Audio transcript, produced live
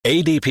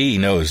ADP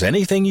knows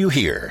anything you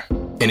hear,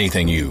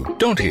 anything you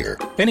don't hear,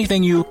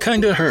 anything you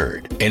kinda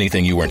heard,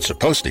 anything you weren't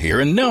supposed to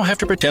hear and now have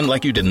to pretend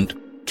like you didn't,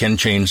 can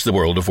change the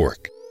world of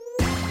work.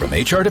 From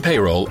HR to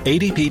payroll,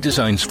 ADP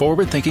designs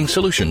forward-thinking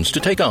solutions to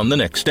take on the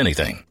next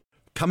anything.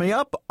 Coming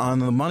up on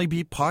the Money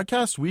Beat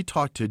podcast, we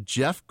talk to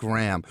Jeff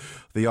Gramm,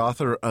 the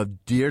author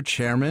of Dear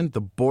Chairman,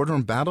 The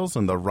Boardroom Battles,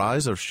 and the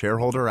Rise of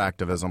Shareholder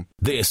Activism.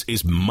 This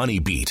is Money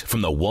Beat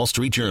from the Wall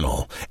Street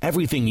Journal.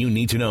 Everything you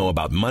need to know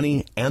about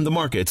money and the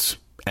markets,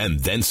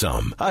 and then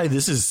some. Hi,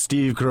 this is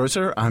Steve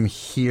Grosser. I'm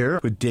here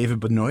with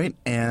David Benoit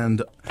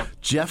and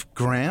Jeff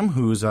Gramm,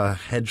 who's a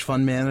hedge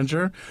fund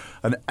manager,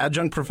 an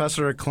adjunct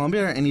professor at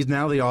Columbia, and he's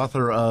now the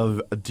author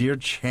of Dear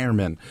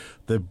Chairman,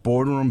 The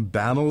Boardroom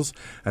Battles,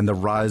 and the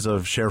Rise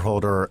of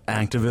Shareholder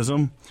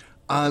Activism.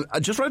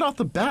 Just right off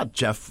the bat,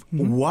 Jeff,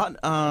 why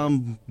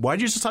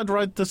did you decide to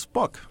write this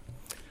book?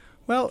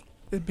 Well,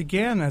 it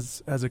began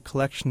as a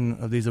collection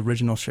of these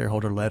original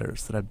shareholder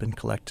letters that I've been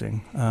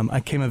collecting.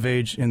 I came of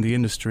age in the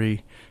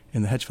industry,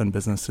 in the hedge fund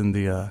business, in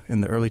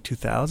the early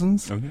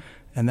 2000s,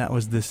 and that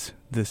was this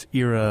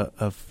era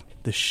of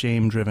the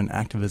shame-driven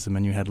activism,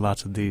 and you had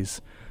lots of these,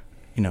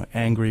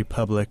 angry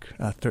public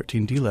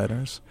 13D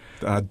letters.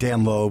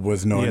 Dan Loeb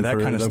was known that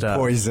for kind of the stuff.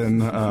 poison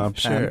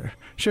pen.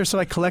 Sure. So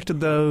I collected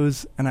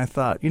those, and I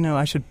thought,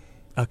 I should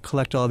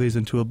collect all these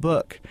into a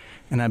book,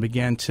 and I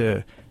began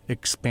to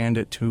expand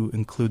it to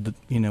include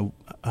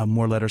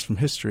more letters from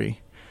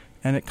history,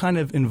 and it kind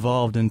of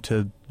evolved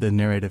into the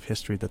narrative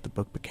history that the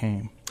book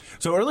became.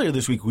 So earlier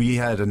this week, we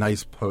had a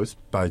nice post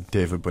by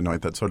David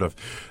Benoit that sort of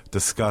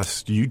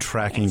discussed you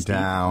tracking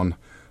down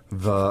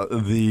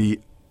the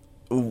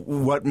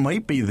what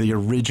might be the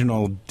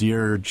original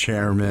Dear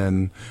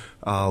Chairman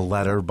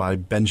letter by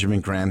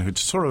Benjamin Grant, who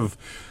sort of,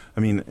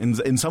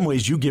 in some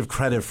ways, you give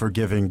credit for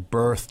giving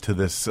birth to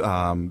this, the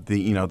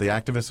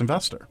activist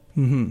investor.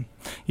 Mm-hmm.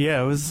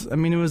 Yeah, it was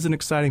an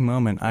exciting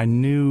moment. I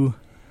knew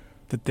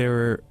that there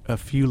were a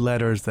few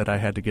letters that I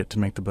had to get to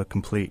make the book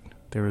complete.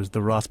 There was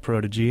the Ross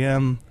Perot to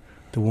GM,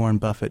 the Warren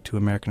Buffett to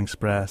American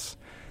Express,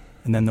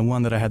 and then the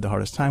one that I had the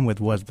hardest time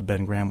with was the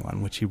Ben Graham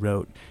one, which he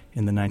wrote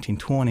in the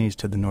 1920s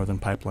to the Northern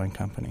Pipeline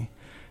Company.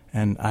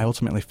 And I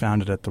ultimately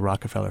found it at the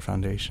Rockefeller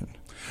Foundation,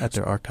 at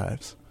their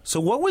archives. So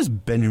what was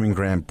Benjamin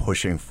Graham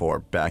pushing for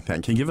back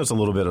then? Can you give us a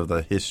little bit of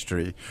the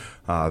history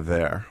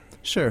there?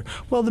 Sure.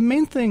 Well, the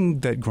main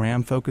thing that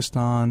Graham focused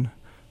on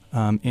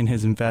in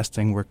his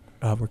investing were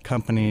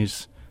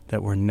companies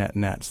that were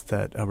nets,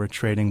 that were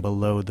trading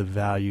below the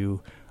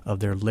value of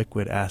their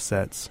liquid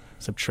assets,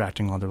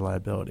 subtracting all their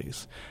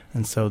liabilities.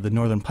 And so the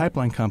Northern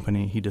Pipeline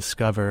Company, he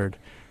discovered,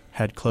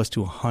 had close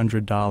to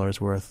 $100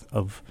 worth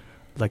of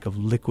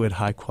liquid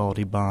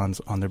high-quality bonds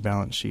on their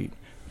balance sheet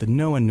that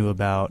no one knew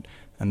about,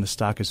 and the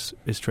stock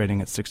is trading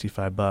at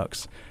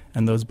 $65.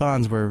 And those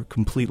bonds were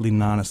completely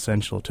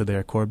non-essential to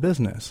their core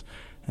business.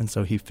 And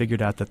so he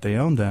figured out that they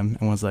owned them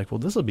and was like, well,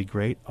 this will be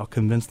great. I'll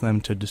convince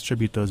them to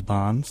distribute those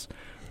bonds.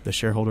 The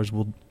shareholders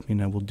will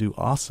do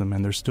awesome,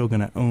 and they're still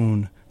going to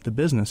own the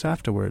business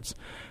afterwards.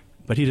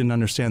 But he didn't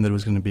understand that it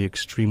was going to be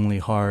extremely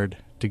hard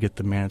to get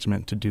the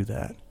management to do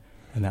that.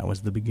 And that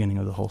was the beginning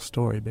of the whole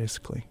story,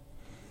 basically.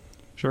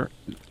 Sure.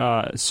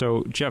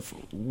 So, Jeff,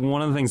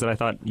 one of the things that I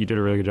thought you did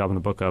a really good job in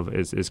the book of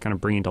is kind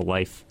of bringing to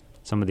life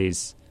some of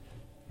these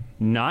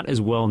not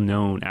as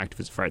well-known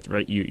activist fights,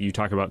 right? You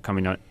talk about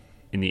coming out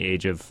in the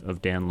age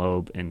of Dan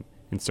Loeb, and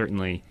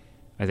certainly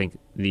I think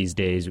these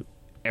days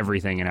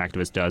everything an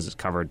activist does is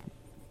covered,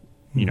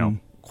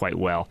 quite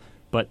well.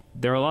 But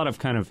there are a lot of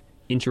kind of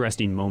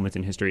interesting moments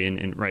in history,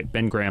 and right,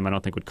 Ben Graham I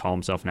don't think would call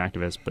himself an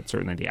activist, but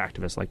certainly the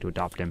activists like to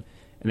adopt him,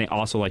 and they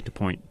also like to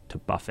point to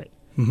Buffett.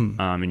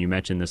 Mm-hmm. And you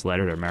mentioned this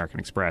letter to American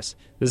Express.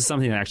 This is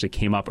something that actually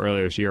came up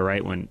earlier this year,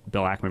 right, when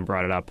Bill Ackman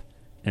brought it up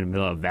in the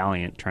middle of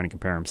Valiant trying to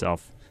compare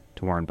himself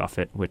to Warren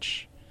Buffett,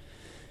 which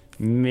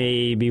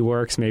maybe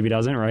works, maybe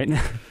doesn't, right?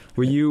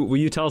 Will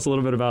you tell us a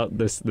little bit about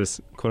this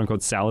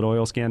quote-unquote salad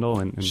oil scandal?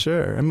 And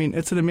Sure.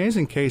 It's an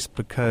amazing case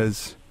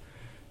because,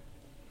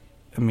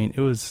 it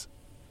was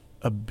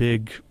a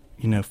big,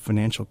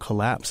 financial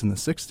collapse in the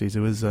 60s. It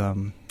was,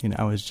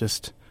 I was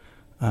just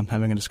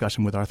having a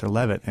discussion with Arthur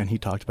Levitt, and he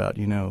talked about,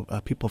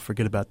 people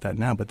forget about that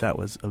now, but that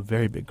was a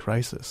very big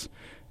crisis.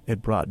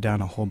 It brought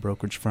down a whole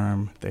brokerage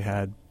firm. They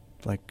had,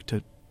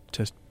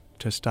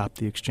 to stop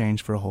the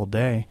exchange for a whole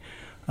day.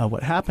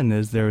 What happened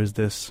is there was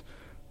this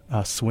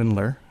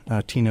swindler,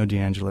 Tino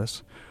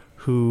DeAngelis,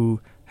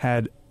 who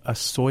had a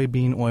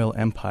soybean oil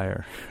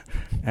empire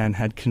and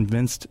had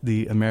convinced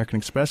the American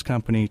Express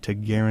company to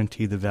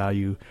guarantee the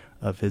value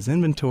of his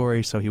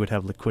inventory so he would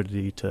have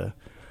liquidity to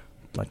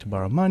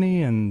borrow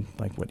money, and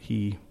what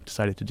he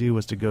decided to do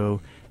was to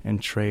go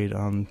and trade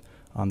on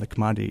the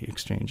commodity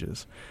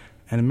exchanges.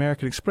 And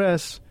American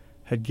Express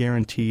had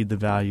guaranteed the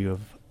value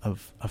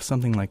of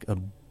something like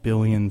 1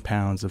 billion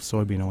pounds of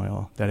soybean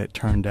oil that it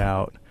turned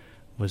out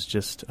was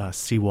just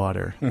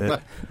seawater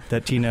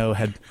that Tino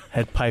had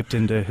piped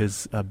into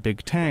his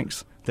big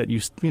tanks that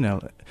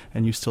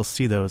and you still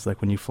see those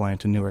like when you fly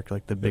into Newark,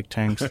 like the big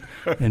tanks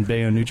in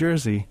Bayonne, New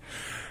Jersey.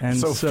 And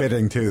so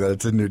fitting too that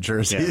it's in New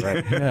Jersey. Yeah,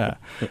 right. Yeah,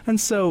 and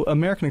so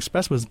American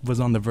Express was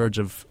on the verge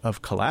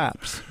of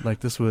collapse. Like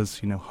this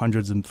was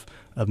hundreds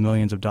of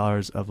millions of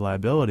dollars of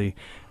liability,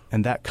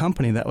 and that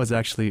company, that was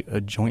actually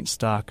a joint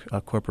stock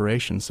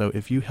corporation. So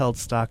if you held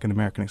stock in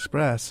American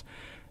Express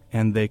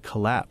and they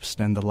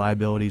collapsed and the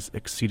liabilities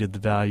exceeded the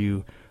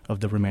value of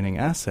the remaining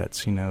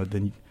assets,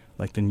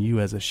 then you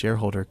as a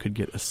shareholder could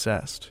get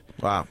assessed.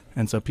 Wow.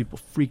 And so people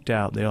freaked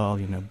out. They all,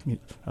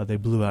 they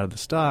blew out of the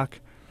stock,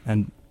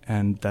 and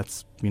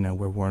that's, where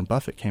Warren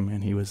Buffett came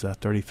in. He was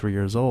 33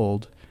 years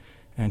old,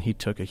 and he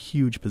took a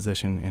huge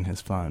position in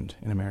his fund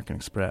in American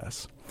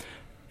Express.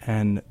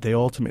 And they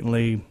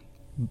ultimately,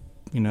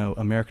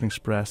 American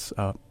Express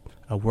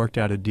worked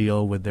out a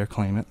deal with their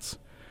claimants,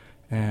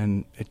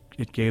 and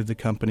it gave the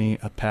company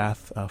a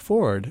path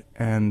forward.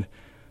 And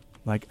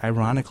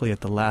ironically,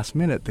 at the last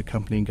minute, the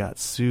company got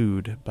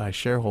sued by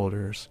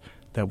shareholders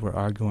that were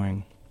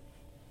arguing,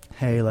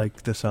 hey,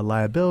 this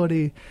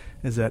liability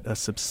is at a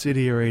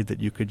subsidiary that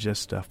you could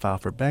just file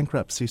for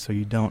bankruptcy so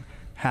you don't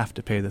have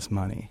to pay this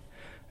money.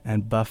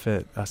 And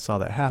Buffett saw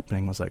that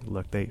happening, was like,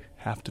 look, they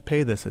have to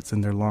pay this. It's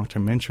in their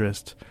long-term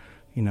interest,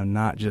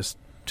 not just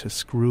to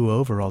screw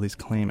over all these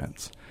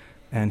claimants.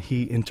 And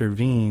he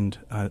intervened,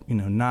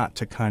 not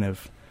to kind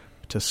of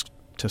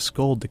to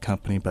scold the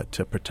company, but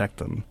to protect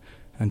them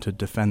and to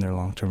defend their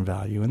long-term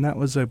value. And that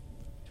was a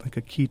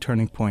key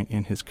turning point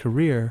in his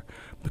career,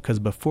 because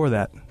before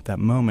that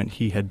moment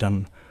he had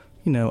done,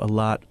 a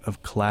lot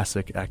of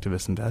classic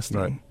activist investing.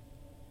 Right.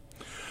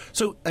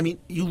 So,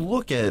 you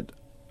look at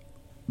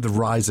the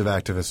rise of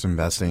activist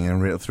investing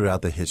and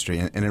throughout the history,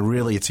 and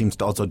it seems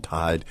also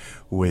tied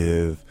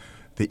with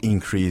the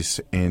increase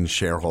in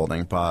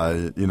shareholding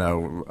by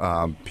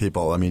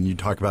people. You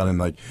talk about in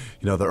the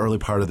early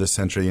part of this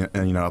century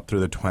and up through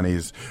the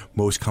 20s,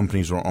 most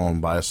companies were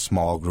owned by a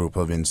small group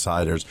of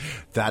insiders.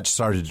 That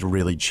started to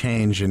really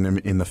change in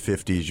the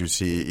 50s. You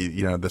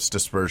see this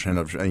dispersion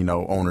of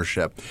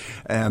ownership,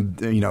 and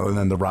and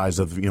then the rise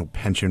of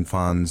pension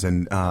funds,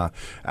 and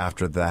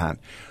after that,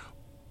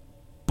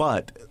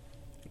 but.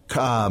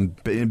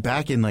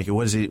 Back in it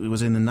was in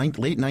the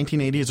late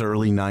 1980s or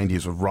early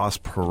 90s with Ross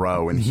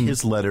Perot, and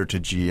his letter to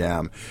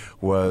GM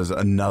was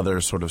another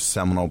sort of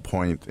seminal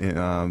point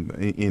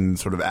in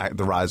sort of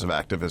the rise of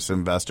activist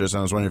investors.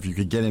 And I was wondering if you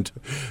could get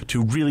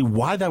into really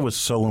why that was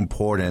so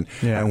important,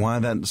 and why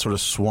that sort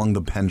of swung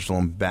the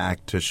pendulum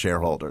back to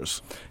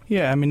shareholders.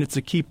 Yeah, it's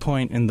a key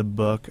point in the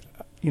book.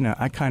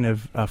 I kind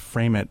of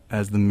frame it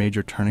as the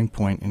major turning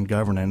point in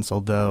governance,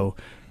 although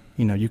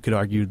you could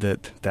argue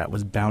that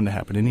was bound to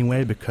happen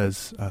anyway,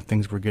 because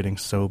things were getting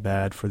so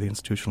bad for the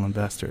institutional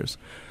investors.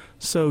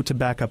 So to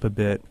back up a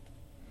bit,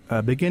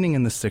 beginning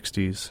in the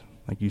 60s,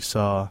 you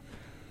saw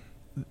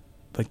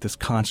this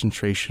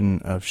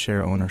concentration of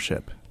share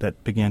ownership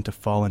that began to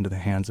fall into the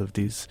hands of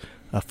these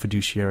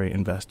fiduciary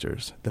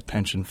investors, the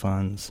pension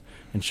funds,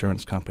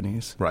 insurance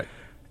companies. Right.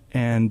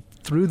 And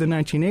through the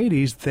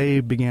 1980s, they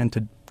began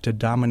to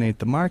dominate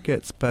the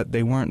markets, but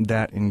they weren't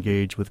that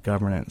engaged with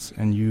governance.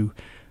 And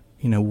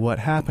what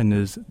happened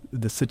is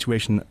the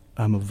situation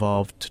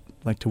evolved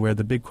to where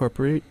the big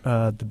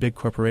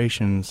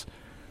corporations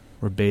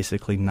were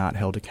basically not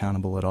held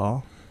accountable at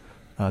all.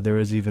 There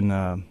was even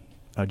a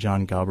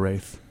John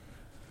Galbraith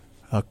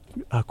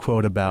a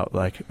quote about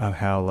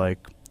how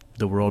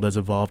the world has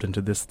evolved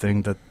into this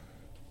thing that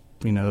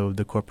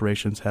the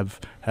corporations have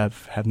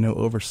no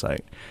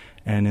oversight.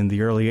 And in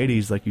the early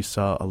 80s, you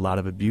saw a lot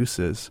of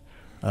abuses,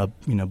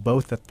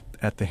 both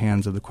at the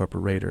hands of the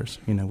corporators,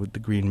 with the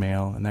green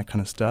mail and that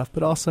kind of stuff,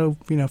 but also,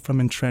 from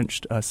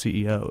entrenched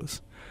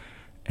CEOs.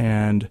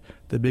 And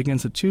the big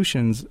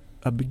institutions,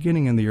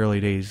 beginning in the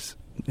early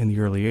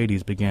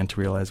 80s, began to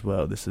realize,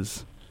 well, this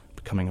is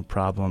becoming a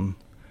problem.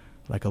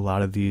 A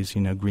lot of these,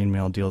 green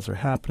mail deals are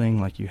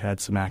happening. You had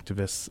some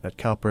activists at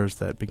CalPERS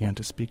that began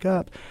to speak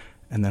up,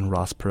 and then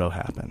Ross Perot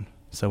happened.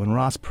 So when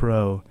Ross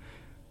Perot,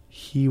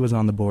 he was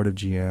on the board of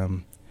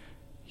GM.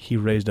 He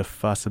raised a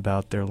fuss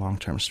about their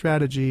long-term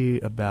strategy,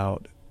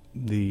 about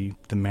the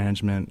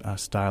management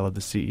style of the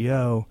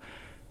CEO,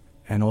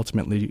 and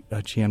ultimately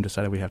GM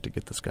decided we have to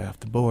get this guy off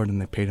the board, and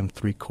they paid him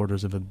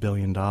 $750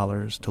 million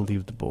to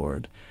leave the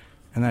board,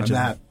 and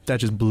that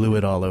just blew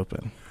it all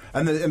open.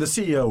 And the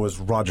CEO was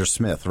Roger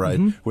Smith, right?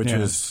 Mm-hmm. Which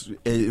is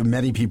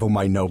many people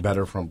might know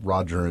better from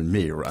Roger and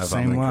Me, if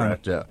Same I'm one.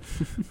 correct. Yeah,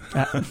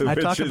 I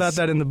talk about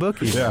that in the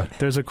book. Even. Yeah,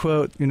 there's a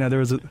quote. There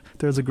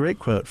was a great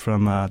quote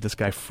from this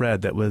guy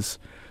Fred that was,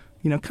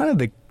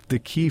 kind of the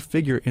key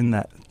figure in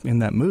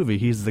that movie.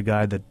 He's the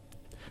guy that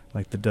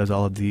does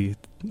all of the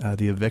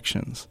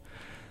evictions,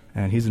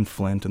 and he's in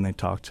Flint, and they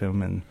talk to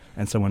him,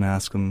 and someone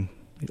asks him.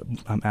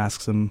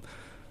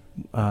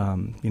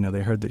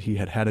 They heard that he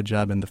had a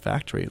job in the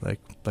factory,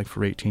 like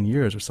for 18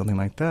 years or something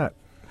like that,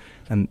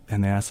 and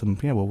they asked him,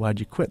 well,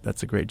 why'd you quit?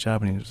 That's a great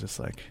job, and he was just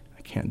like,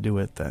 I can't do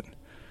it.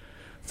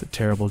 It's a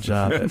terrible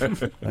job.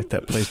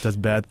 That place does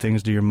bad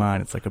things to your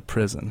mind. It's like a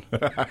prison,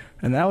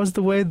 and that was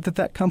the way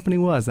that company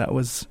was. That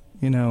was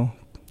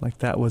like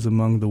that was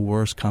among the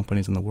worst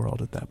companies in the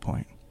world at that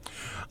point.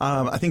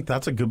 I think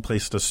that's a good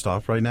place to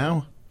stop right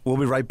now. We'll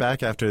be right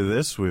back after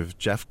this with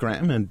Jeff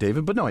Gramm and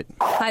David Benoit.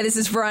 Hi, this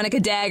is Veronica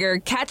Dagger.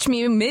 Catch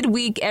me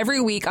midweek every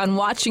week on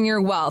Watching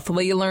Your Wealth,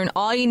 where you learn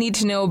all you need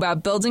to know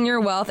about building your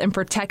wealth and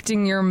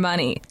protecting your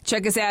money.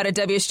 Check us out at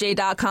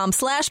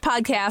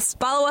WSJ.com/podcasts.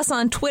 Follow us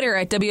on Twitter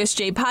at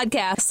WSJ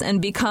Podcasts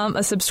and become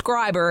a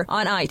subscriber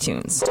on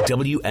iTunes.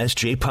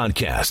 WSJ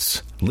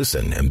Podcasts.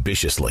 Listen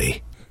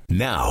ambitiously.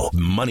 Now,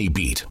 Money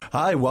Beat.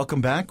 Hi,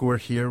 welcome back. We're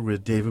here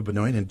with David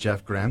Benoit and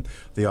Jeff Gramm,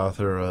 the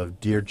author of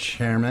Dear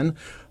Chairman,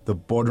 The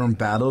Boardroom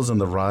Battles and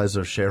the Rise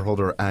of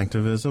Shareholder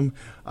Activism.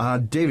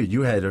 David,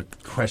 you had a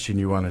question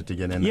you wanted to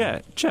get in.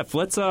 Yeah, Jeff,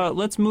 let's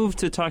move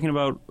to talking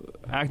about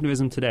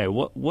activism today.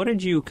 What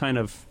did you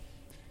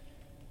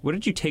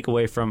take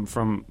away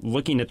from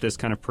looking at this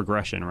kind of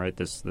progression, right?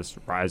 This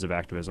rise of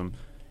activism.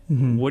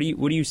 Mm-hmm. What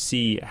do you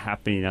see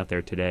happening out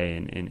there today,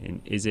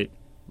 and is it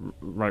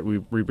right? We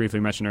briefly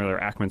mentioned earlier,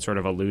 Ackman sort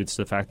of alludes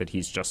to the fact that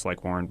he's just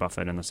like Warren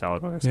Buffett in the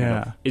salad oil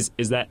scandal. Yeah.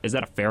 Is that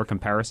a fair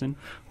comparison?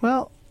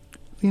 Well,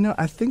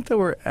 I think that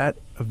we're at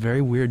a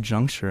very weird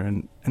juncture,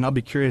 and I'll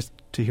be curious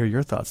to hear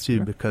your thoughts too,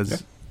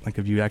 because like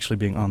of you actually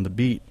being on the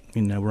beat,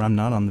 where I'm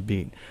not on the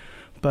beat.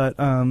 But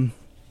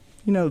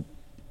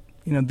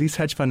these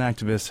hedge fund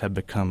activists have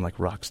become like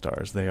rock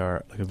stars. They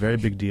are like a very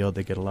big deal.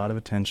 They get a lot of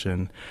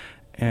attention,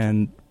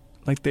 and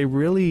like they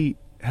really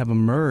have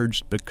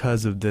emerged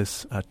because of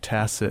this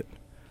tacit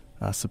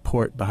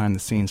support behind the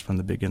scenes from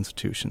the big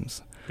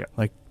institutions. Yeah.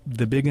 Like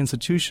the big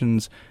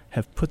institutions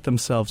have put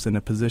themselves in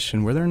a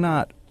position where they're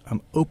not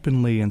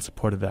openly in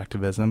support of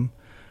activism,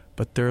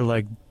 but they're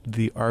like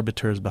the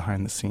arbiters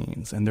behind the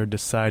scenes, and they're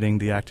deciding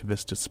the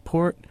activists to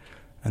support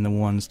and the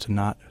ones to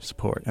not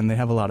support. And they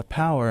have a lot of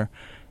power,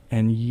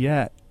 and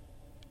yet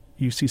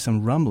you see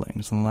some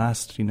rumblings in the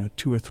last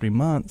 2 or 3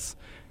 months.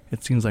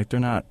 It seems like they're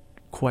not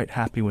quite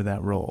happy with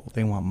that role.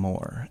 They want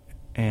more.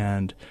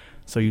 And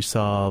so you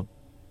saw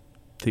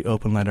the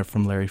open letter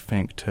from Larry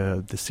Fink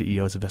to the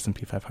CEOs of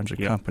S&P 500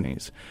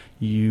 companies.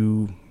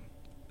 You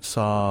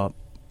saw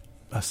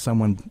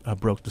someone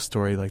broke the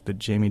story like that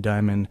Jamie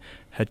Dimon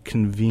had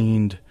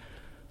convened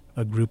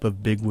a group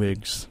of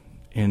bigwigs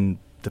in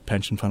the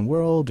pension fund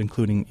world,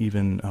 including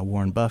even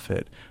Warren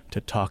Buffett,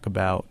 to talk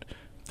about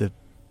the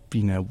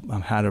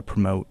how to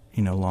promote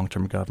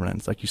long-term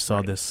governance. Like you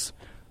saw this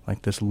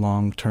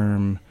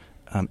long-term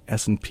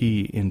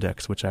S&P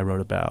index, which I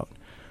wrote about.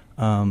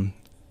 And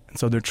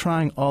so they're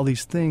trying all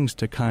these things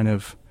to kind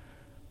of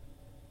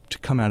to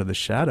come out of the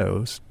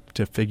shadows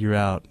to figure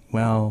out,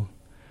 well,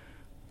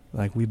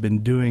 like we've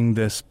been doing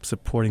this,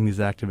 supporting these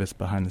activists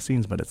behind the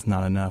scenes, but it's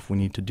not enough. We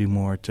need to do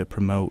more to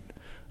promote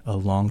a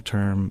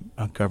long-term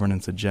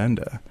governance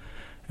agenda.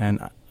 And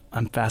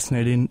I'm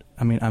fascinated.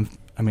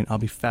 I'll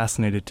be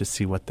fascinated to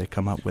see what they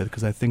come up with,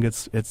 because I think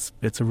it's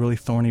a really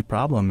thorny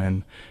problem,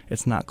 and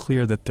it's not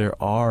clear that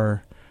there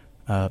are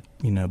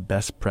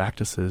best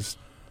practices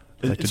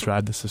to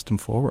drive the system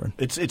forward.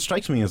 It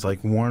strikes me as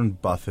like Warren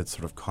Buffett's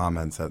sort of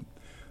comments at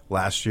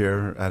last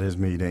year at his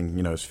meeting,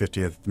 his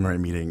 50th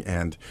meeting,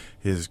 and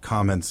his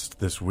comments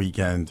this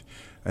weekend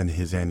and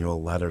his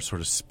annual letter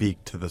sort of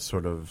speak to the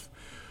sort of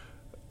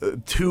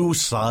two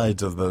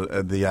sides of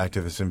the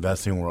activist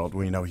investing world.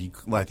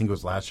 I think it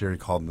was last year he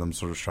called them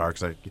sort of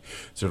sharks that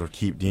sort of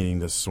keep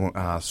needing to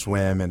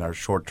swim and are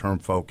short-term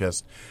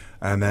focused.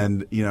 And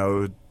then,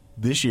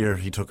 this year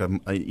he took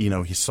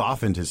he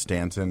softened his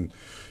stance and,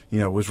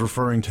 was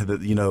referring to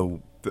the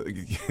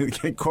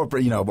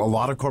corporate, a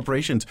lot of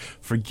corporations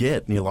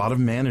forget, and a lot of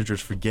managers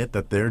forget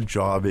that their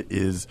job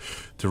is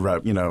to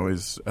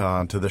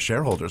to the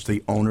shareholders,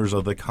 the owners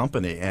of the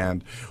company,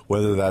 and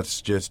whether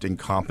that's just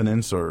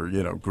incompetence or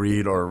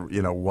greed or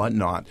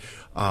whatnot.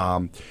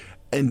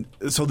 And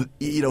so,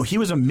 he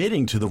was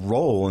admitting to the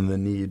role and the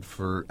need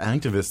for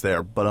activists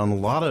there. But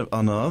on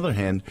the other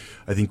hand,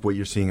 I think what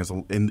you're seeing is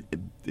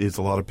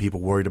a lot of people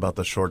worried about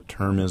the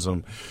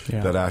short-termism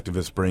that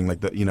activists bring,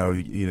 like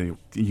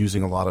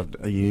using a lot of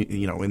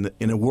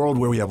in a world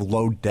where we have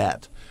low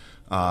debt.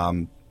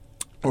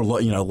 Or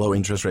low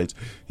interest rates,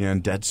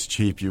 and debt's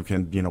cheap. You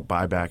can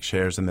buy back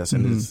shares in this,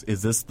 and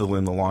is this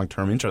in the long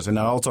term interest? And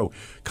also,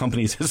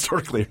 companies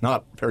historically are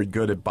not very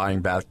good at buying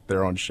back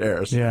their own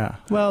shares. Yeah,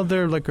 well,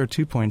 there are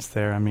 2 points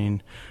there.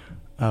 Like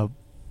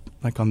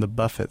on the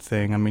Buffett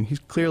thing, he's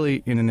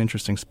clearly in an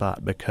interesting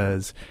spot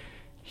because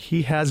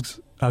he has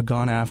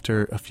gone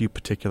after a few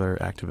particular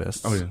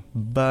activists. Oh, yeah.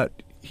 But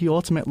he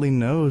ultimately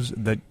knows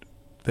that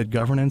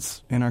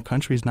governance in our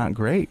country is not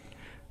great,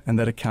 and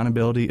that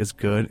accountability is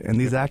good, and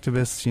these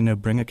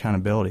activists, bring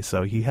accountability.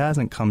 So he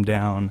hasn't come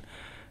down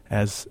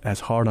as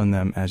hard on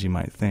them as you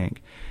might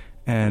think.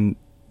 And,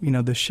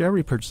 the share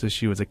repurchase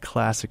issue is a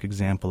classic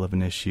example of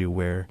an issue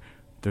where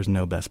there's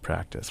no best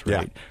practice,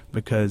 right? Yeah.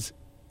 Because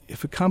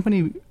if a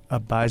company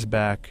buys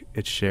back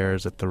its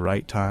shares at the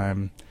right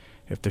time,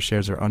 if the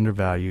shares are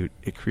undervalued,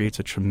 it creates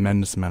a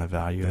tremendous amount of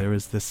value. There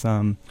was this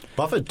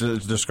Buffett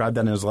described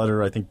that in his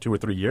letter, I think, 2 or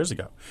 3 years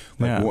ago.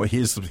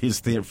 His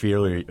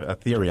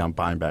theory on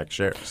buying back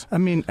shares. I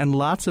mean, and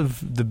lots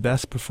of the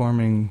best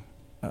performing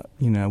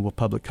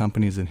public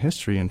companies in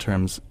history in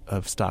terms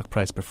of stock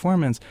price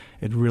performance,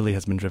 it really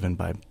has been driven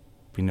by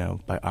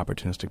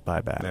opportunistic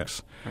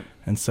buybacks. Yeah.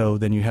 And so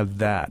then you have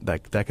that.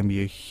 Like, that can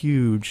be a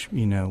huge,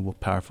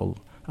 powerful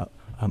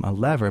a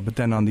lever. But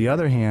then on the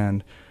other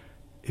hand,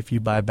 if you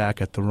buy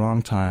back at the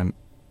wrong time,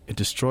 it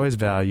destroys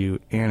value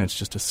and it's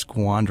just a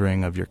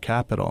squandering of your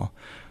capital.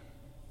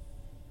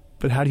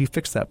 But how do you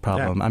fix that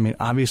problem? Yeah. I mean,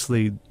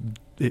 obviously,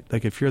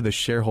 if you're the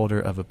shareholder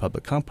of a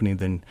public company,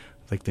 then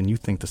you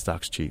think the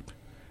stock's cheap.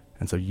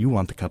 And so you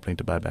want the company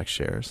to buy back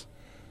shares.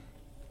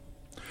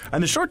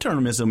 And the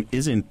short-termism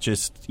isn't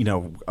just,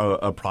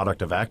 a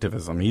product of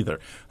activism either.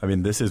 I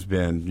mean, this has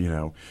been,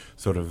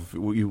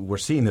 we're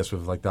seeing this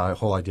with the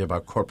whole idea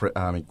about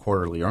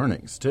quarterly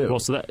earnings too. Well,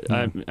 so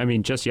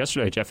that, just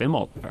yesterday, Jeff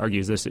Immelt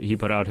argues this. He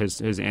put out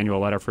his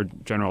annual letter for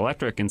General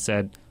Electric and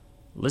said,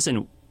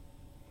 listen,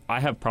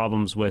 I have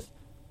problems with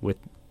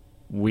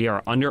we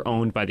are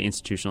under-owned by the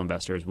institutional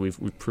investors. We've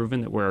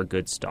proven that we're a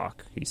good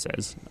stock, he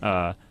says.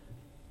 I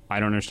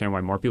don't understand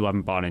why more people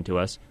haven't bought into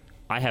us.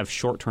 I have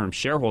short-term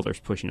shareholders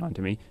pushing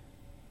onto me.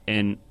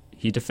 And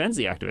he defends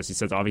the activists. He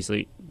says,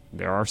 obviously,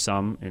 there are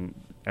some, and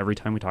every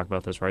time we talk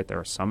about this, right, there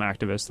are some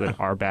activists that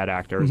are bad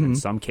actors in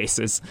some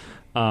cases.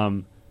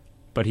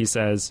 But he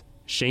says,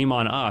 shame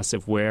on us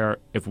if we're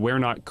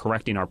not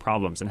correcting our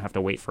problems and have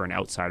to wait for an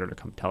outsider to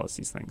come tell us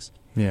these things.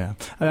 Yeah.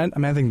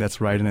 I think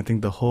that's right. And I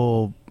think the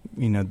whole,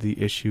 the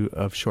issue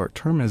of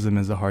short-termism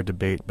is a hard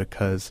debate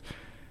because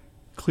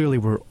clearly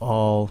we're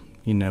all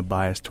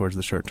biased towards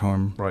the short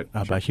term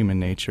by human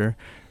nature.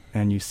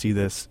 And you see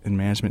this in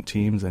management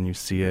teams and you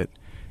see it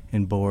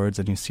in boards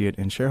and you see it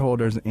in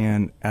shareholders.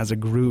 And as a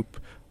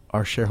group,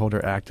 our shareholder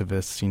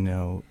activists,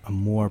 are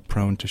more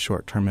prone to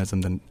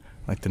short-termism than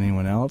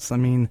anyone else. I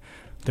mean,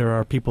 there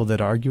are people that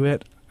argue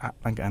it.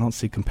 I don't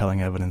see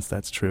compelling evidence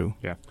that's true.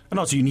 Yeah. And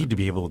also you need to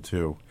be able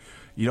to,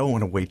 you don't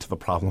want to wait till the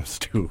problem's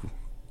too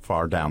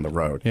far down the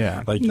road.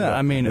 Yeah.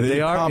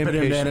 They are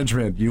competent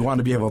management. You want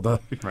to be able to.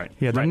 Right.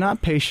 Yeah, they're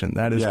not patient.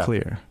 That is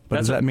clear. But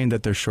does that mean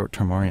that they're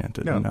short-term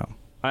oriented? No.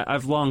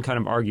 I've long kind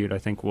of argued, I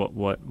think, what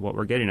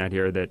we're getting at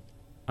here, that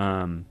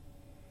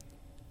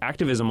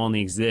activism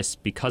only exists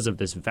because of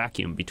this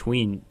vacuum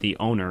between the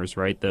owners,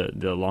 right,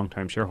 the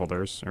longtime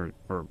shareholders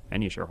or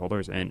any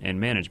shareholders and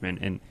management.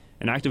 And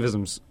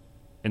activism's,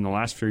 in the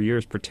last few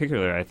years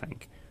particularly, I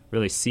think,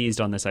 really seized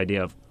on this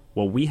idea of,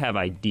 well, we have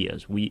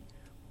ideas.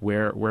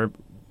 We're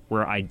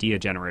idea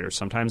generators.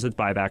 Sometimes it's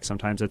buyback,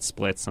 sometimes it's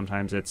splits,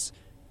 sometimes it's,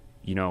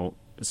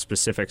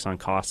 specifics on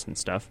costs and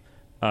stuff.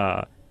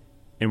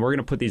 And we're going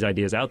to put these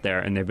ideas out there,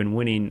 and they've been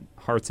winning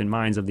hearts and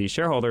minds of these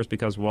shareholders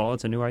because, well,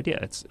 it's a new idea.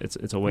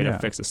 It's a way to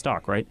fix a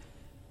stock, right?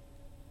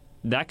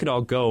 That could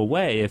all go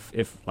away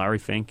if Larry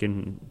Fink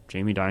and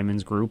Jamie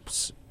Dimon's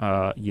groups,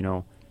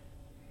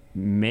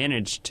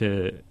 manage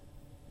to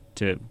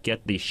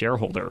get the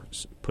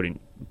shareholders putting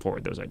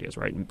forward those ideas,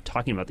 right, and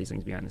talking about these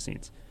things behind the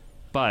scenes.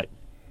 But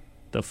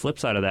the flip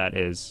side of that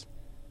is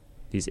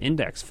these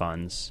index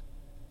funds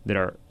that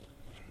are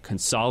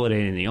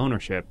consolidating the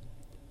ownership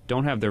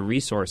don't have the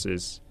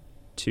resources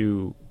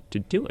to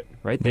do it,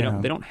 right? They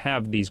don't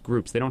have these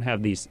groups. They don't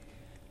have these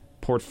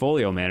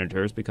portfolio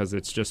managers because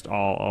it's just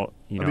all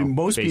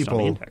most based people,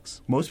 on the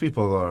index. Most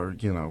people are,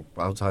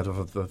 outside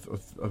of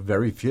a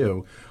very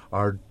few,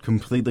 are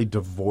completely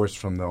divorced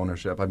from the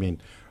ownership. I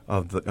mean,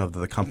 of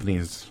the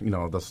companies,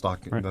 the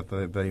stock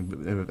that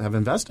they have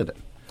invested in.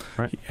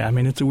 Right. Yeah, I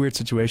mean, it's a weird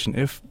situation.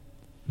 If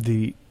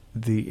the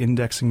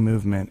indexing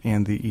movement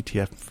and the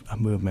ETF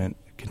movement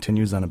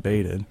continues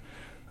unabated,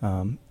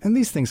 and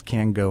these things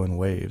can go in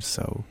waves.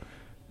 So,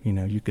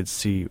 you could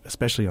see,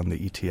 especially on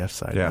the ETF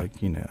side,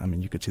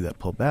 you could see that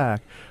pull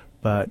back.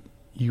 But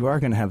you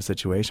are going to have a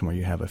situation where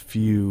you have a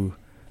few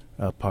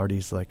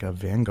parties like a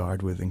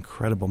Vanguard with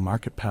incredible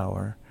market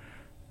power.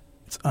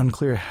 It's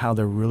unclear how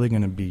they're really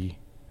going to be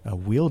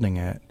wielding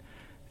it.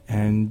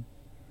 And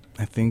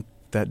I think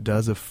that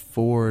does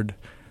afford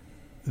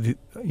any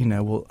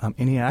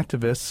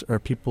activists or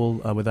people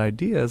with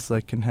ideas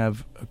can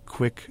have a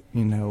quick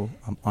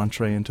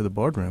entree into the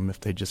boardroom if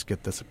they just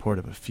get the support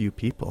of a few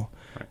people.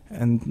 Right.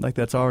 And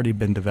that's already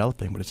been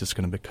developing, but it's just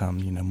going to become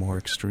more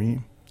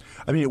extreme.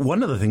 I mean,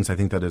 one of the things I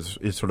think that is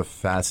sort of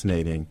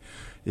fascinating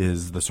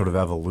is the sort of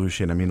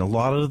evolution. I mean, a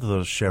lot of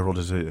the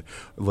shareholders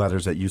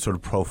letters that you sort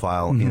of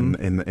profile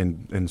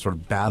in sort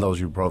of battles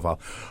you profile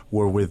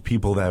were with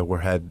people that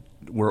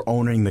were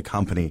owning the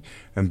company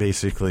and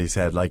basically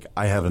said,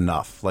 I have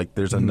enough.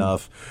 There's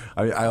enough.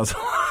 I also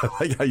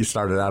like how you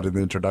started out in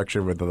the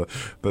introduction with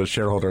the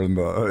shareholder in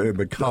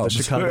the Cubs.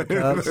 The Chicago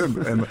Cubs.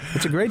 and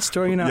it's a great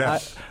story.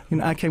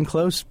 I came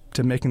close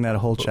to making that a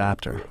whole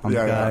chapter on the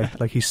guy. Yeah.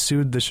 Like he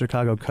sued the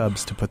Chicago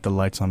Cubs to put the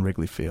lights on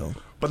Wrigley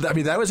Field. But I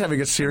mean, that was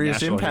having a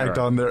serious impact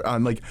on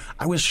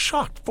I was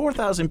shocked.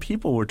 4,000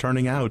 people were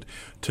turning out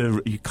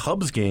to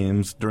Cubs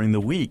games during the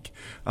week.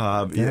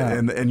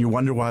 And you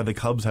wonder why the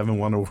Cubs haven't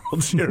won a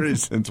World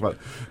Series since,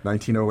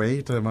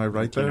 1908? Am I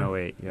right there?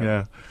 1908,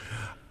 yeah.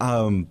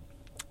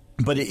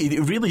 But it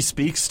really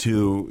speaks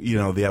to,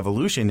 the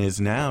evolution is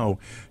now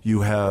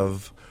you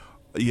have,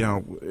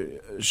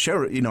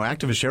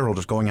 activist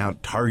shareholders going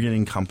out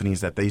targeting companies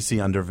that they see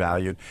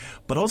undervalued,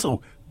 but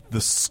also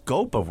the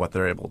scope of what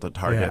they're able to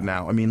target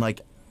now. I mean,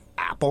 like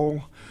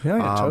Apple,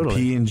 totally.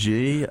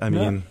 P&G. I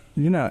mean,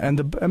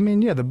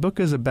 the book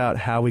is about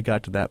how we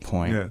got to that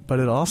point, but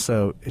it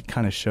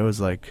kind of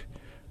shows like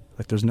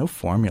there's no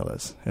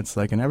formulas. It's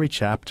like in every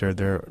chapter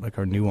there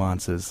are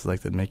nuances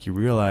that make you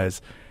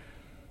realize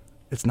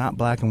it's not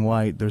black and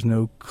white. There's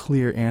no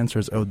clear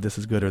answers. Oh, this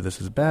is good or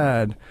this is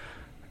bad,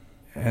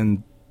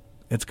 and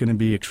it's going to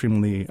be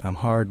extremely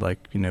hard,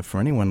 for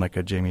anyone like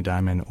a Jamie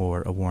Dimon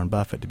or a Warren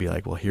Buffett to be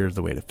like, well, here's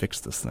the way to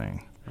fix this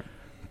thing. Right.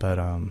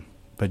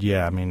 But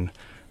yeah, I mean,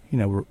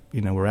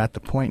 we're at the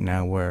point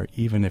now where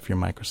even if you're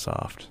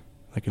Microsoft,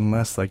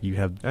 unless you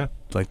have the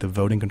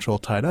voting control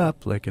tied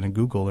up, like in a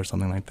Google or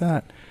something like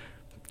that,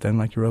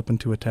 then you're open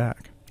to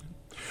attack.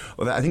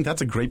 Well, I think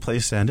that's a great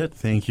place to end it.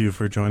 Thank you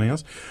for joining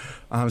us.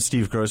 I'm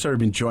Steve Grosser. I've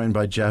been joined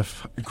by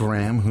Jeff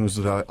Gramm, who's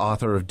the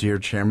author of Dear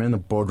Chairman, The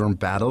Boardroom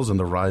Battles and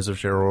the Rise of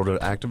Shareholder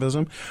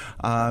Activism.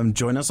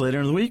 Join us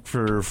later in the week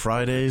for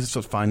Friday's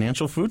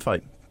Financial Food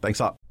Fight. Thanks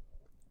a lot.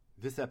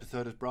 This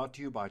episode is brought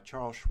to you by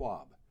Charles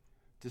Schwab.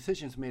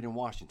 Decisions made in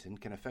Washington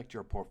can affect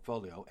your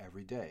portfolio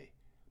every day.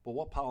 But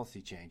what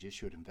policy changes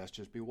should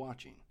investors be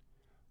watching?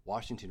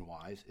 Washington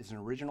Wise is an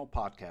original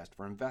podcast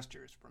for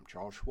investors from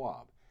Charles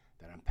Schwab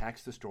that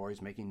unpacks the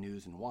stories making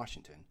news in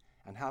Washington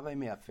and how they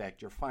may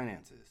affect your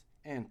finances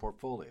and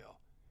portfolio.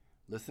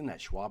 Listen at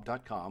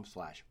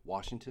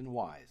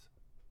schwab.com/WashingtonWise.